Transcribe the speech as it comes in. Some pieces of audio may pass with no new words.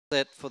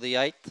Set for the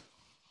 8th.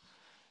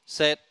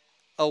 Set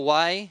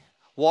away.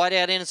 Wide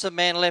out Innocent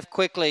Man left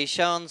quickly.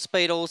 Showing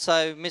speed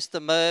also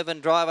Mr. Merv,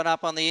 and driving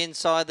up on the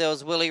inside there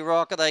was Willie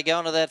Rocket. They go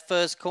into that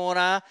first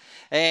corner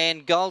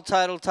and Gold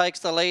Total takes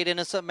the lead.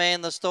 Innocent Man,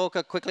 the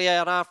stalker, quickly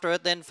out after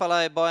it, then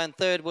followed by in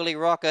third Willie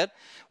Rocket.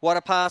 What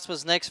a Pass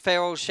was next.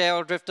 Feral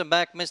Cheryl drifting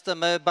back. Mr.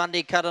 Merv,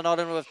 Bundy cut not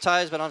in with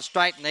toes, but on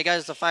straight, and there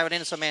goes the favourite.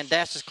 Innocent Man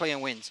dashes clear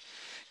and wins.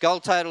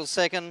 Gold Total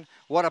second,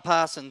 What a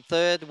Pass in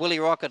third, Willie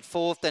Rocket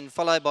fourth, then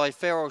followed by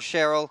Feral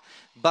Cheryl,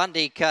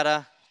 Bundy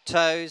Cutter,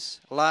 Toes,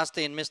 last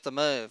in Mr.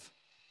 Merv.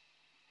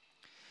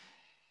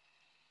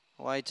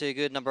 Way too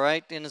good, number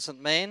 8,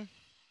 Innocent Man.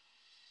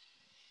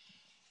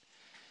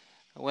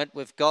 Went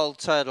with Gold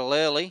Total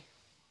early,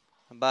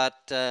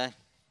 but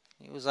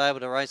he was able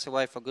to race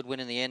away for a good win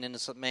in the end.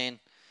 Innocent Man,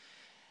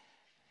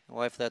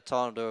 wait for that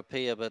time to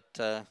appear,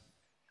 but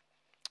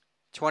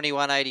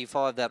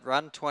 21.85 that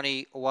run,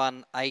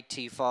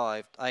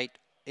 21.85, 8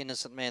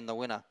 Innocent Man the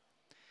winner.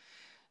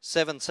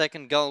 7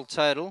 second Gold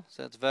Total,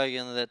 so that's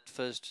value in that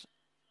first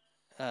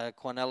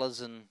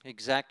Quinellas and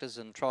Exactas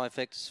and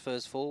Trifectas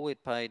first 4.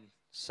 We'd paid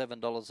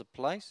 $7 a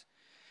place.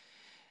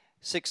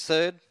 6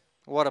 third,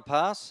 What a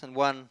Pass, and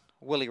 1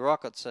 Willie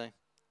Rocket. So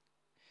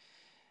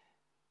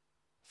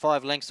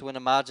 5 lengths to win a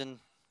margin,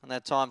 and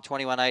that time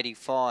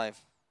 21.85.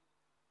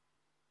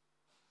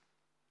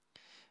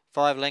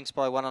 5 lengths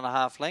by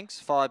 1.5 lengths,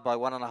 5 by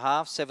 1.5,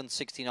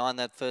 7.69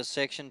 that first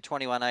section,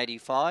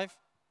 21.85.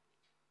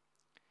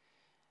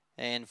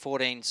 And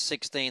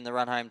 14.16 the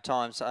run home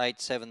time, so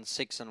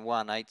 8.76 and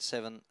 1,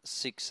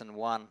 8.76 and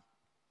 1.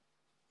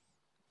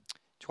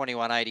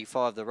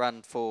 21.85 the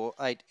run for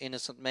 8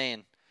 Innocent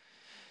Man.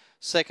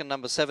 Second,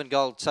 number 7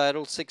 Gold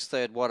Total, 6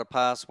 third What a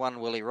Pass, 1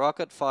 Willie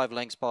Rocket, 5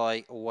 lengths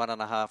by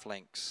 1.5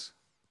 lengths.